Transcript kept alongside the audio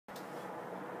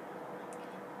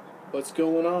What's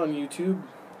going on, YouTube?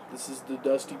 This is the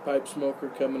Dusty Pipe Smoker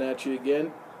coming at you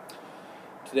again.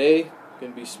 Today, I'm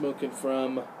going to be smoking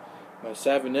from my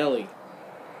Savinelli.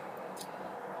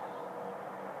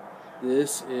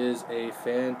 This is a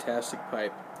fantastic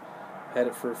pipe. I've had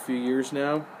it for a few years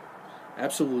now.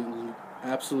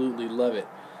 Absolutely love it.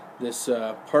 This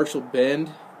partial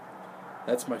bend,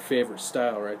 that's my favorite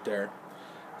style right there.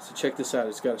 So check this out.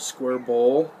 It's got a square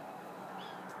bowl,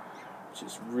 which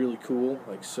is really cool,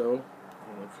 like so. I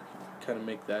don't know if you can kind of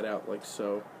make that out like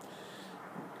so.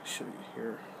 I'll show you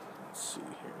here. Let's see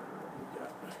here what we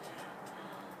got.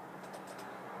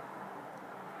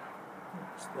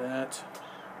 There's that.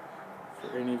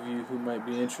 For any of you who might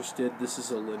be interested, this is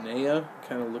a Linnea.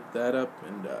 Kind of looked that up,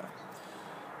 and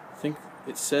I think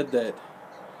it said that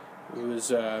it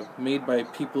was made by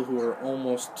people who are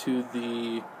almost to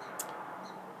the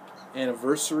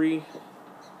anniversary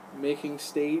making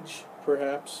stage,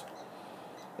 perhaps.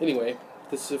 Anyway,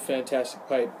 this is a fantastic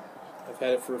pipe. I've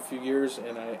had it for a few years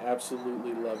and I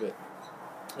absolutely love it.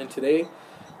 And today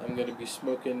I'm going to be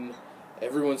smoking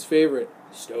everyone's favorite,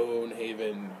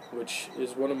 Stonehaven, which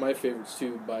is one of my favorites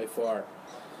too, by far.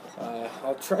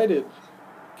 I'll try to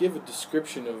give a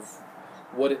description of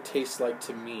what it tastes like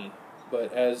to me,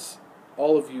 but as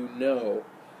all of you know,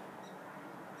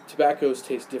 tobaccos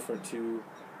taste different to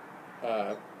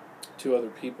other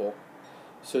people.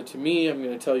 So to me, I'm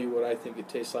going to tell you what I think it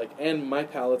tastes like, and my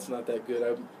palate's not that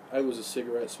good. I was a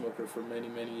cigarette smoker for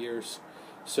many years,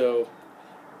 so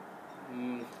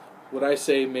what I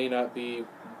say may not be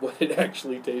what it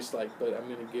actually tastes like, but I'm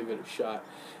going to give it a shot.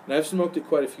 And I've smoked it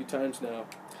quite a few times now,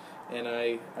 and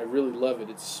I really love it.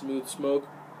 It's smooth smoke.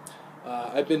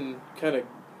 I've been kind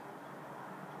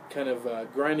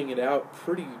of grinding it out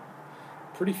pretty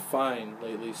fine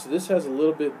lately. So this has a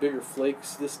little bit bigger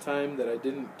flakes this time that I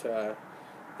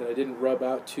didn't rub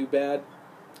out too bad.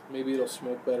 Maybe it'll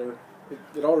smoke better.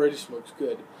 It already smokes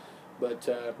good, but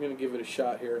I'm going to give it a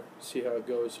shot here, see how it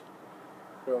goes.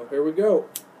 So here we go.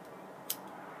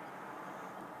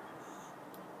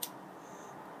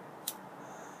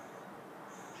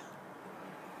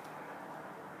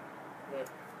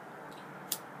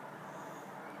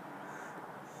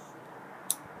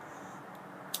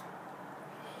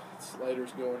 This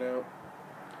lighter's going out.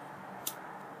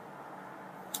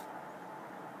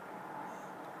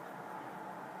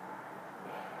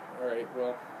 Alright,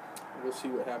 well, we'll see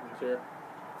what happens here.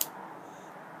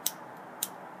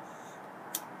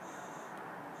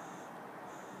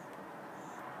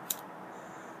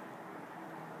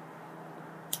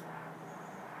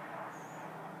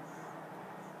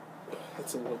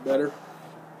 That's a little better.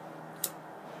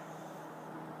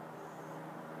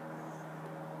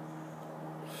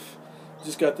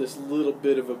 Just got this little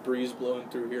bit of a breeze blowing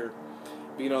through here.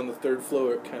 Being on the third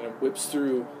floor, it kind of whips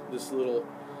through this little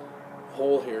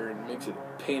hole here and makes it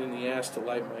a pain in the ass to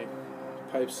light my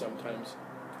pipes sometimes.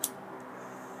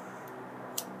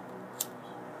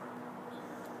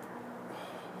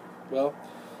 Well,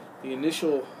 the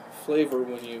initial flavor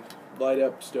when you light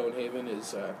up Stonehaven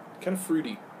is kind of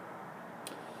fruity.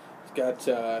 It's got,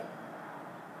 I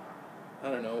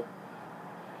don't know,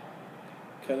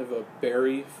 kind of a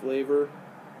berry flavor.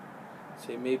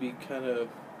 Say maybe kind of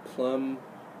plum,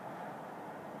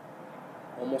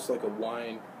 almost like a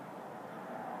wine.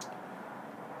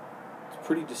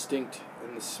 Pretty distinct,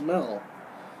 and the smell,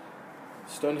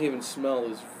 Stonehaven smell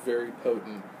is very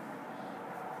potent.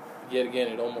 Yet again,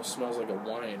 it almost smells like a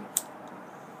wine.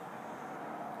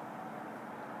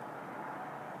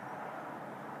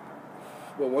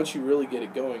 But once you really get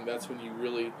it going, that's when you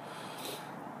really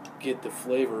get the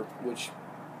flavor, which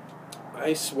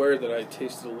I swear that I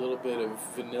tasted a little bit of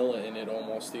vanilla in it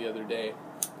almost the other day.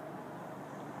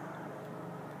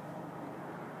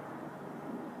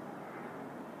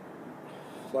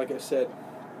 Like I said,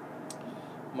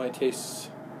 my tastes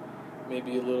may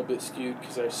be a little bit skewed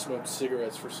because I smoked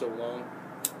cigarettes for so long.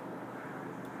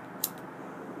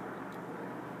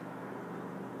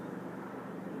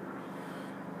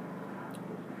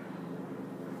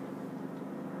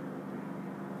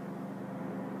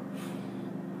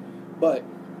 But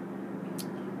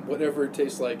whatever it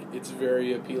tastes like, it's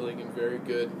very appealing and very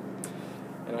good,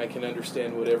 and I can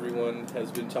understand what everyone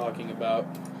has been talking about.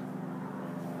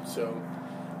 So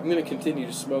I'm going to continue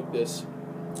to smoke this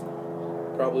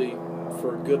probably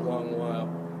for a good long while.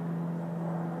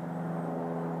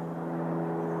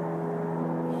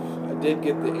 I did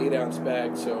get the 8-ounce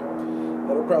bag, so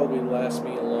that'll probably last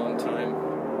me a long time.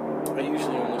 I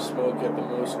usually only smoke at the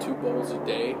most 2 bowls a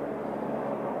day,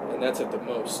 and that's at the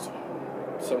most.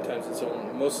 Sometimes it's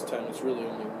only, most of the time it's really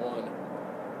only 1.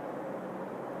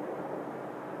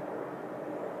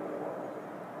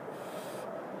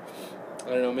 I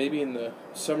don't know, maybe in the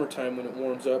summertime when it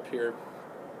warms up here,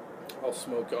 I'll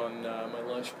smoke on my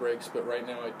lunch breaks, but right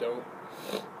now I don't,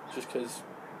 just because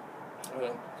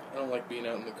I don't like being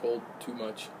out in the cold too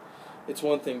much. It's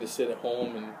one thing to sit at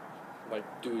home and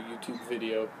like do a YouTube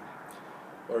video,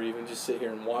 or even just sit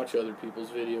here and watch other people's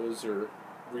videos or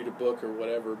read a book or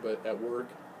whatever, but at work,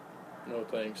 no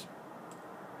thanks.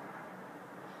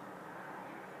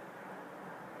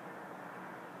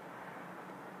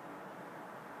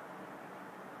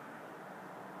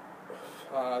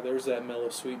 There's that mellow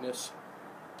sweetness.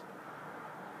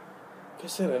 Like I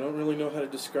said, I don't really know how to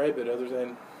describe it other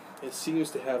than it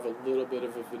seems to have a little bit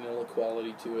of a vanilla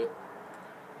quality to it.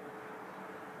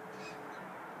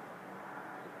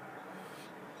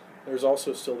 There's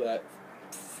also still that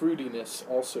fruitiness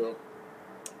also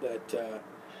that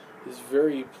is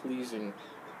very pleasing.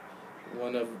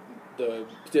 One of the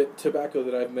tobacco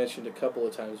that I've mentioned a couple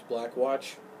of times, Black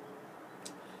Watch,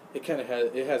 it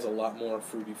has a lot more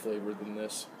fruity flavor than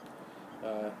this.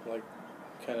 Like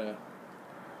kind of,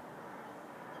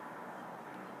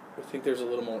 I think there's a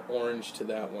little more orange to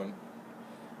that one,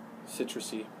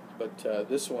 citrusy. But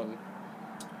this one,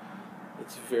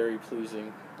 it's very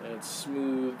pleasing, and it's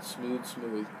smooth, smooth,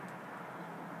 smooth.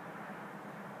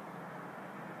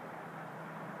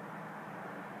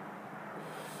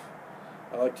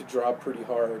 I like to draw pretty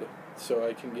hard, so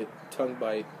I can get tongue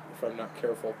bite if I'm not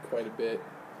careful quite a bit.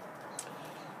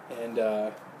 And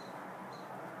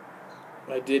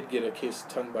I did get a case of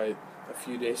tongue bite a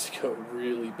few days ago,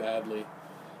 really badly.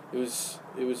 It was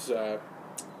with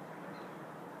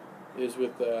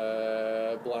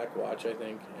Black Watch, I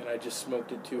think, and I just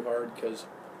smoked it too hard because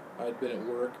I'd been at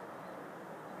work.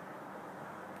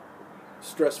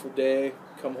 Stressful day,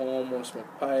 come home, want to smoke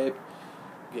a pipe,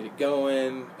 get it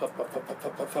going, puff, puff, puff, puff,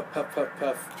 puff, puff, puff, puff, puff,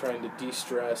 puff, trying to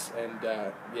de-stress, and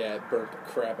yeah, it burnt the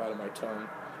crap out of my tongue.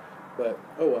 But,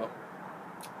 oh well.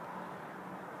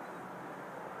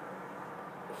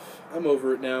 I'm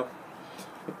over it now.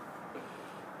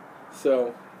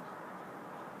 So,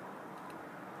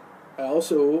 I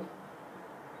also,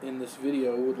 in this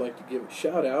video, would like to give a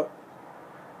shout out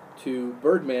to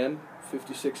Birdman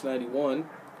 5691.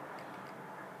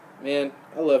 Man,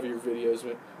 I love your videos,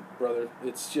 brother.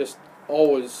 It's just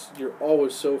you're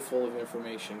always so full of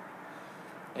information.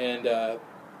 And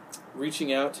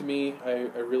reaching out to me, I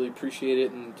really appreciate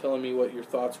it, and telling me what your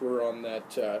thoughts were on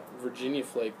that Virginia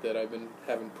flake that I've been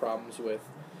having problems with.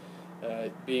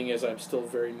 Being as I'm still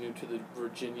very new to the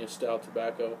Virginia style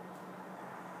tobacco.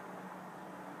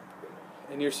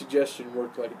 And your suggestion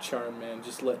worked like a charm, man,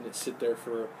 just letting it sit there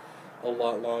for a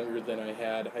lot longer than I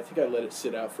had. I think I let it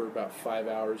sit out for about 5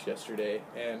 hours yesterday,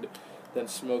 and then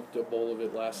smoked a bowl of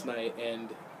it last night,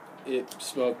 and it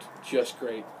smoked just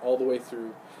great all the way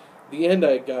through. The end,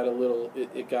 it got a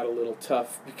little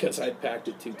tough because I'd packed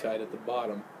it too tight at the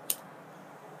bottom.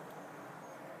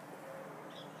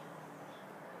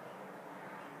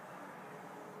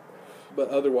 But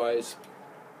otherwise,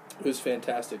 it was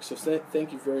fantastic. So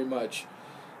thank you very much,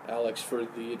 Alex, for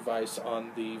the advice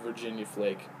on the Virginia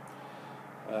flake.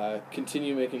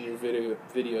 Continue making your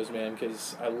videos, man,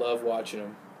 because I love watching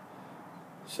them.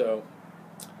 So,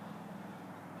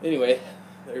 anyway,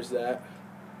 there's that.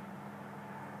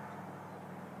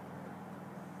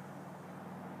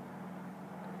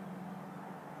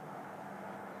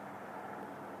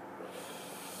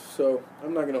 So,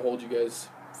 I'm not going to hold you guys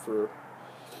for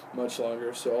much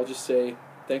longer, so I'll just say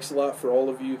thanks a lot for all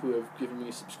of you who have given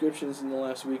me subscriptions in the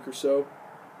last week or so,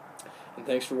 and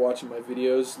thanks for watching my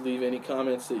videos. Leave any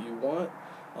comments that you want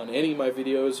on any of my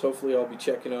videos. Hopefully I'll be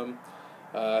checking them.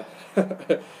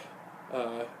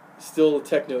 Still a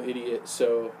techno idiot,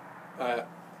 so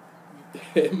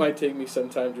it might take me some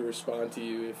time to respond to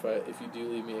you if you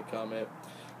do leave me a comment.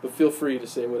 But feel free to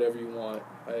say whatever you want.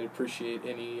 I appreciate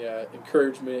any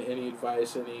encouragement, any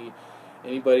advice,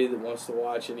 anybody that wants to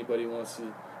watch, anybody who wants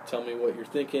to tell me what you're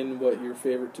thinking, what your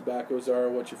favorite tobaccos are,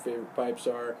 what your favorite pipes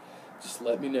are. Just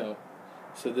let me know.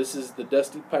 So this is the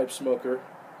Dusty Pipe Smoker,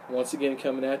 once again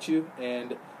coming at you,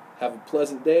 and have a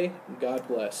pleasant day, and God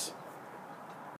bless.